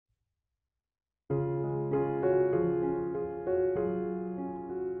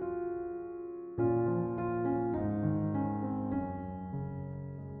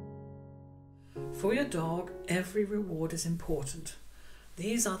For your dog, every reward is important.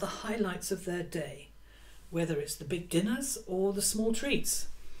 These are the highlights of their day, whether it's the big dinners or the small treats,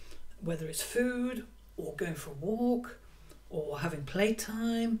 whether it's food or going for a walk or having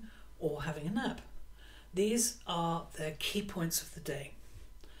playtime or having a nap. These are their key points of the day.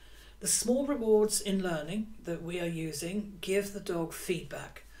 The small rewards in learning that we are using give the dog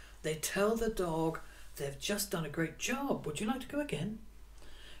feedback. They tell the dog they've just done a great job. Would you like to go again?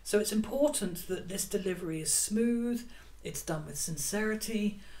 So it's important that this delivery is smooth, it's done with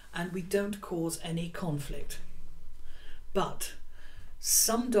sincerity, and we don't cause any conflict. But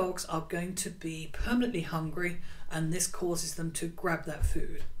some dogs are going to be permanently hungry, and this causes them to grab that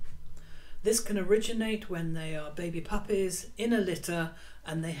food. This can originate when they are baby puppies in a litter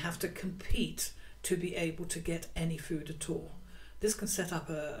and they have to compete to be able to get any food at all. This can set up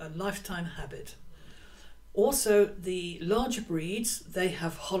a lifetime habit. Also, the larger breeds, they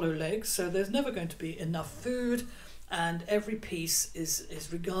have hollow legs, so there's never going to be enough food, and every piece is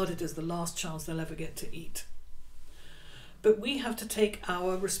regarded as the last chance they'll ever get to eat. But we have to take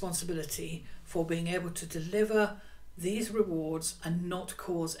our responsibility for being able to deliver these rewards and not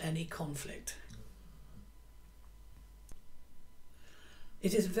cause any conflict.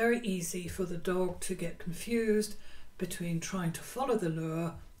 It is very easy for the dog to get confused between trying to follow the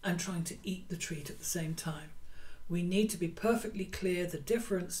lure and trying to eat the treat at the same time. We need to be perfectly clear the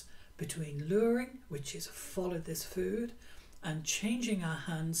difference between luring, which is follow this food, and changing our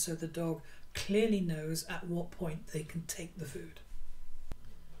hands so the dog clearly knows at what point they can take the food.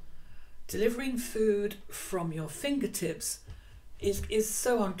 Delivering food from your fingertips is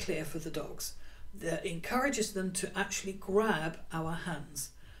so unclear for the dogs. That encourages them to actually grab our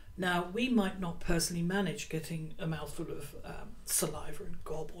hands. Now, we might not personally manage getting a mouthful of saliva and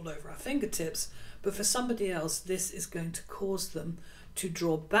gob all over our fingertips, but for somebody else, this is going to cause them to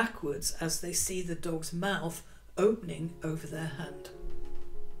draw backwards as they see the dog's mouth opening over their hand.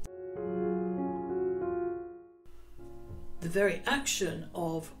 The very action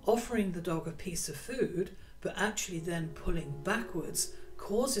of offering the dog a piece of food, but actually then pulling backwards,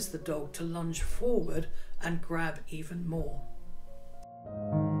 causes the dog to lunge forward and grab even more.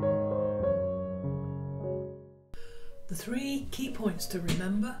 The three key points to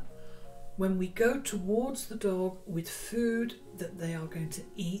remember: when we go towards the dog with food that they are going to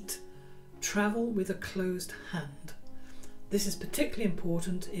eat, travel with a closed hand. This is particularly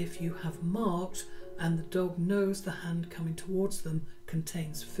important if you have marked and the dog knows the hand coming towards them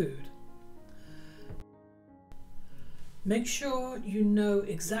contains food. Make sure you know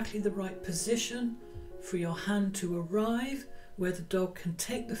exactly the right position for your hand to arrive where the dog can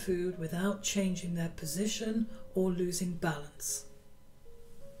take the food without changing their position or losing balance.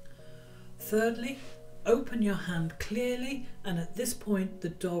 Thirdly, open your hand clearly, and at this point the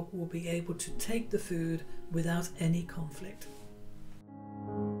dog will be able to take the food without any conflict.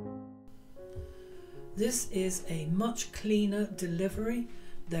 This is a much cleaner delivery.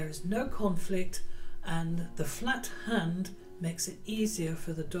 There is no conflict, and the flat hand makes it easier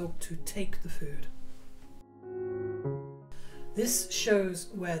for the dog to take the food. This shows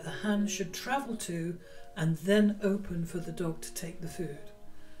where the hand should travel to and then open for the dog to take the food.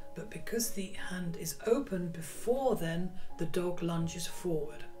 But because the hand is open before then, the dog lunges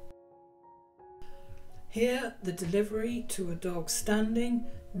forward. Here, the delivery to a dog standing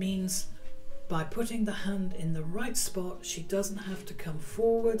means by putting the hand in the right spot, she doesn't have to come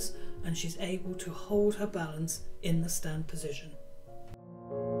forwards and she's able to hold her balance in the stand position.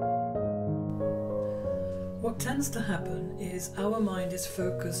 What tends to happen is our mind is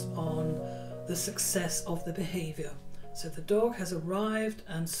focused on the success of the behaviour. So the dog has arrived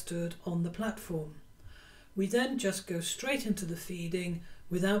and stood on the platform. We then just go straight into the feeding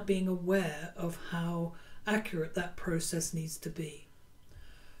without being aware of how accurate that process needs to be.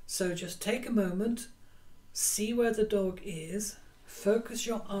 So just take a moment, see where the dog is, focus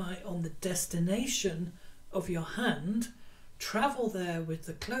your eye on the destination of your hand, travel there with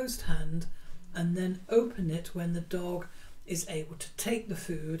the closed hand, and then open it when the dog is able to take the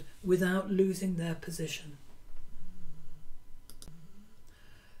food without losing their position.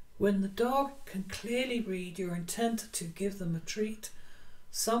 When the dog can clearly read your intent to give them a treat,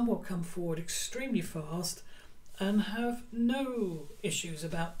 some will come forward extremely fast and have no issues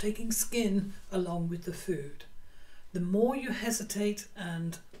about taking skin along with the food. The more you hesitate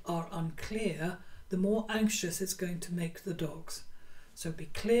and are unclear, the more anxious it's going to make the dogs. So be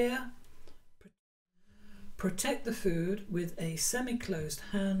clear, protect the food with a semi-closed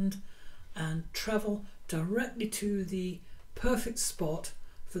hand, and travel directly to the perfect spot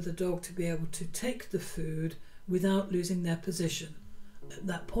for the dog to be able to take the food without losing their position. At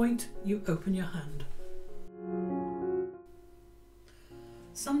that point, you open your hand.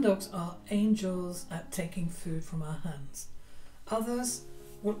 Some dogs are angels at taking food from our hands. Others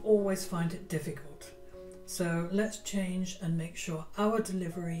will always find it difficult. So let's change and make sure our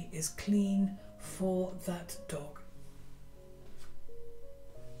delivery is clean for that dog.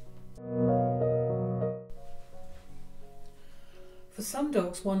 For some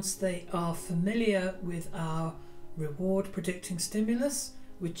dogs, once they are familiar with our reward predicting stimulus,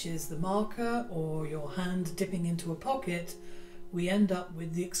 which is the marker or your hand dipping into a pocket, we end up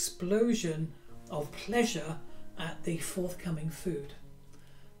with the explosion of pleasure at the forthcoming food.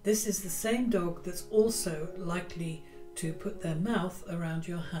 This is the same dog that's also likely to put their mouth around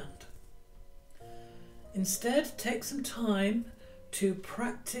your hand. Instead, take some time to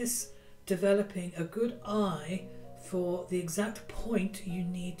practice developing a good eye for the exact point you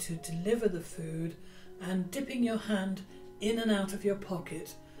need to deliver the food and dipping your hand in and out of your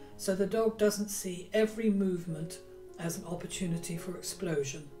pocket so the dog doesn't see every movement as an opportunity for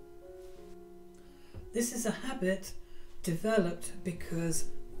explosion. This is a habit developed because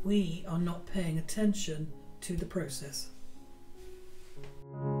we are not paying attention to the process.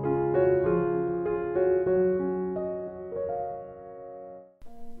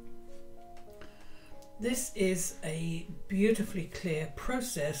 This is a beautifully clear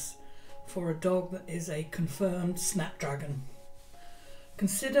process for a dog that is a confirmed snapdragon.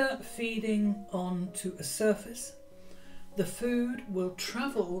 Consider feeding onto a surface. The food will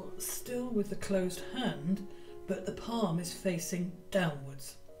travel still with the closed hand, but the palm is facing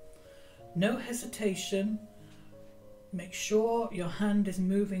downwards. No hesitation. Make sure your hand is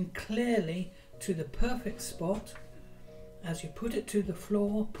moving clearly to the perfect spot. As you put it to the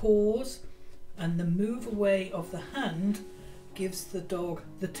floor, pause, and the move away of the hand gives the dog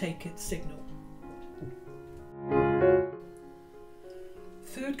the take it signal.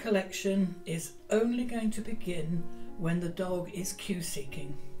 Food collection is only going to begin when the dog is cue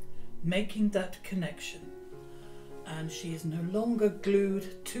seeking, making that connection, and she is no longer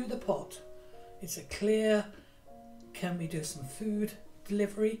glued to the pot. It's a clear, can we do some food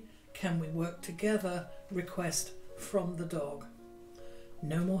delivery? Can we work together? Request from the dog.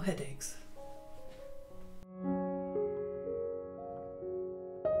 No more headaches.